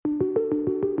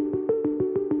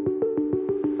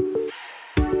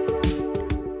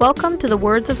Welcome to the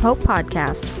Words of Hope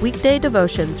podcast, weekday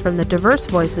devotions from the diverse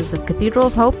voices of Cathedral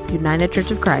of Hope, United Church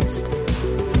of Christ.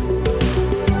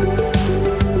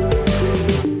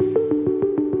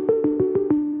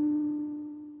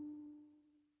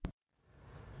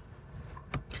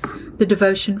 The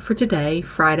devotion for today,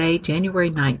 Friday,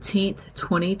 January 19th,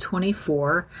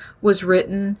 2024, was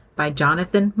written by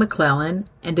Jonathan McClellan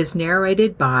and is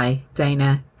narrated by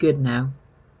Dana Goodnow.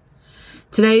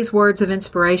 Today's words of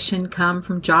inspiration come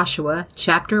from Joshua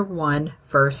chapter 1,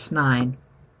 verse 9.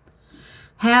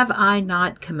 Have I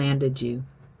not commanded you?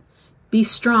 Be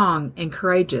strong and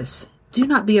courageous. Do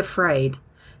not be afraid.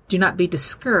 Do not be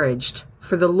discouraged,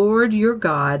 for the Lord your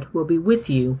God will be with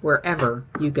you wherever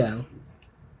you go.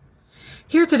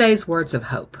 Hear today's words of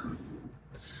hope.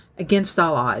 Against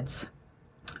all odds.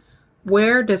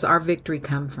 Where does our victory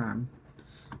come from?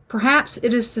 Perhaps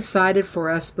it is decided for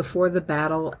us before the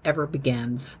battle ever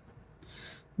begins.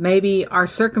 Maybe our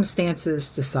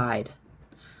circumstances decide.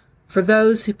 For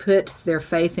those who put their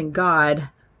faith in God,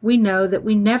 we know that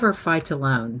we never fight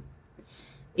alone.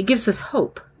 It gives us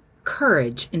hope,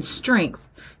 courage, and strength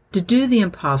to do the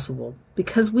impossible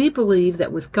because we believe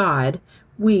that with God,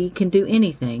 we can do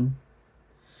anything.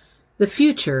 The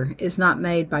future is not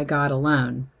made by God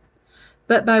alone,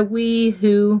 but by we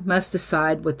who must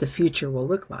decide what the future will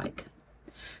look like.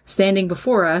 Standing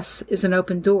before us is an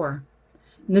open door,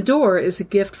 and the door is a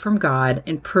gift from God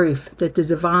and proof that the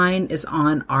divine is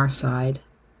on our side.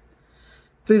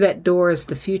 Through that door is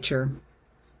the future.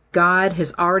 God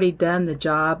has already done the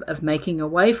job of making a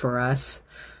way for us,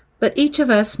 but each of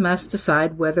us must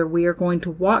decide whether we are going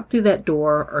to walk through that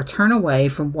door or turn away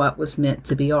from what was meant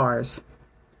to be ours.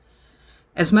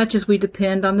 As much as we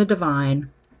depend on the divine,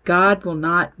 God will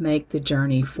not make the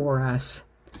journey for us.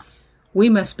 We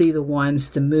must be the ones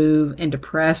to move and to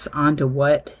press onto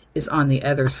what is on the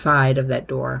other side of that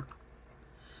door.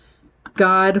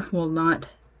 God will not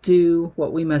do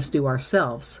what we must do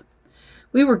ourselves.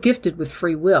 We were gifted with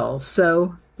free will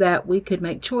so that we could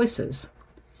make choices.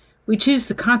 We choose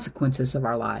the consequences of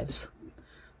our lives.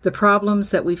 The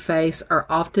problems that we face are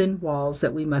often walls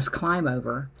that we must climb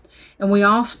over, and we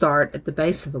all start at the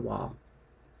base of the wall.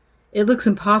 It looks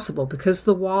impossible because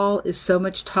the wall is so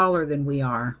much taller than we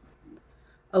are.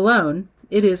 Alone,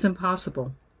 it is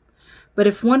impossible. But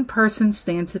if one person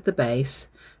stands at the base,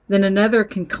 then another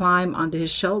can climb onto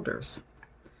his shoulders.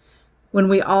 When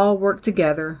we all work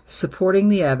together, supporting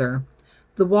the other,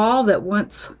 the wall that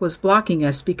once was blocking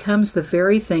us becomes the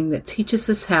very thing that teaches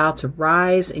us how to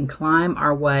rise and climb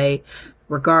our way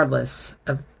regardless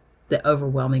of the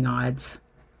overwhelming odds.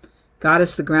 God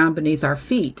is the ground beneath our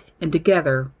feet, and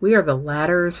together we are the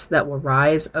ladders that will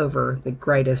rise over the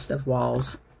greatest of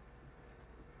walls.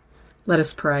 Let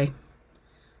us pray.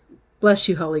 Bless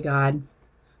you, Holy God,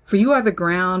 for you are the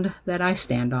ground that I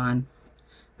stand on.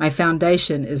 My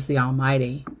foundation is the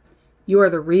Almighty. You are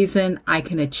the reason I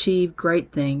can achieve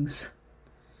great things.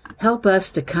 Help us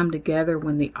to come together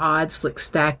when the odds look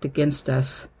stacked against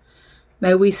us.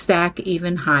 May we stack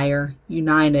even higher,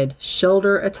 united,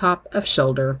 shoulder atop of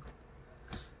shoulder.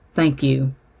 Thank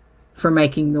you for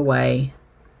making the way,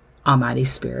 Almighty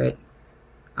Spirit.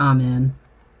 Amen.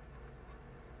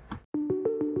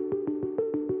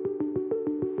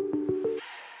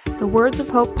 The Words of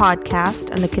Hope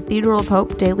podcast and the Cathedral of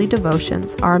Hope daily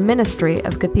devotions are a ministry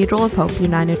of Cathedral of Hope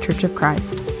United Church of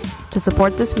Christ. To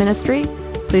support this ministry,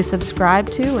 please subscribe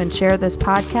to and share this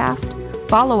podcast,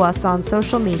 follow us on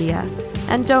social media,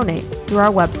 and donate through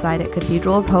our website at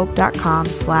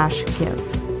cathedralofhope.com/give.